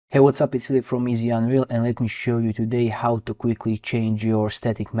Hey, what's up? It's Philip from Easy Unreal, and let me show you today how to quickly change your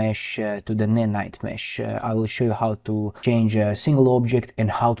static mesh to the Nanite mesh. I will show you how to change a single object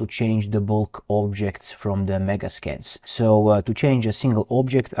and how to change the bulk objects from the Megascans. So to change a single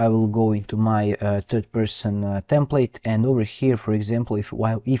object, I will go into my third-person template, and over here, for example,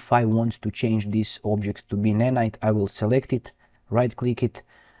 if I want to change this object to be Nanite, I will select it, right-click it,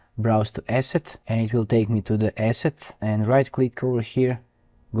 browse to asset, and it will take me to the asset, and right-click over here.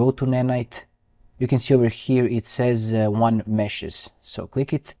 Go to Nanite. You can see over here it says one meshes, so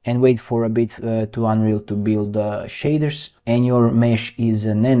click it and wait for a bit to Unreal to build shaders, and your mesh is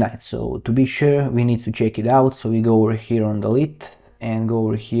Nanite. So to be sure, we need to check it out. So we go over here on the lid and go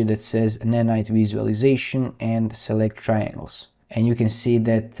over here that says Nanite visualization and select triangles. And you can see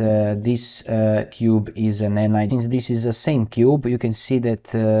that this cube is a Nanite. Since this is the same cube, you can see that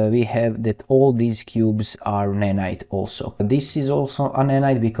we have that all these cubes are Nanite also. This is also a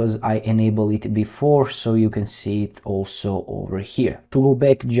Nanite because I enabled it before, so you can see it also over here. To go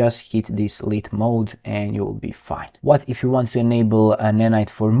back, just hit this lit mode and you'll be fine. What if you want to enable a Nanite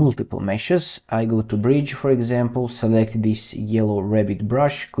for multiple meshes? I go to bridge, for example, select this yellow rabbit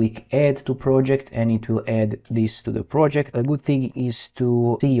brush, click add to project, and it will add this to the project. A good thing is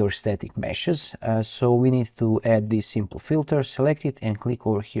to see your static meshes, so we need to add this simple filter, select it and click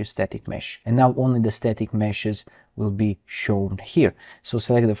over here static mesh, and now only the static meshes will be shown here. So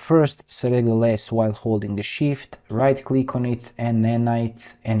select the first, select the last while holding the shift, right click on it, and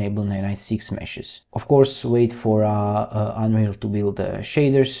Nanite, enable Nanite 6 meshes. Of course, wait for Unreal to build the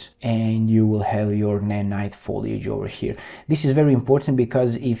shaders and you will have your Nanite foliage over here. This is very important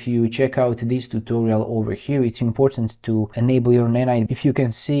because if you check out this tutorial over here, it's important to enable your Nanite. If you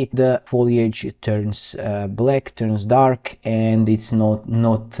can see, the foliage turns black, turns dark, and it's not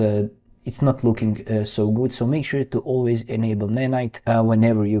looking so good. So make sure to always enable Nanite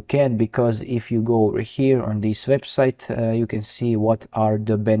whenever you can, because if you go over here on this website, you can see what are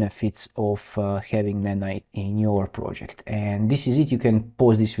the benefits of having Nanite in your project. And this is it. You can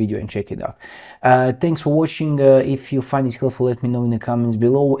pause this video and check it out. Thanks for watching. If you find it helpful, let me know in the comments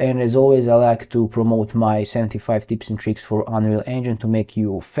below. And as always, I like to promote my 75 tips and tricks for Unreal Engine to make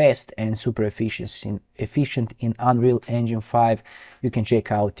you fast and super efficient in Unreal Engine 5. You can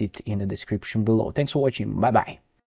check out it in the description below. Thanks for watching. Bye bye.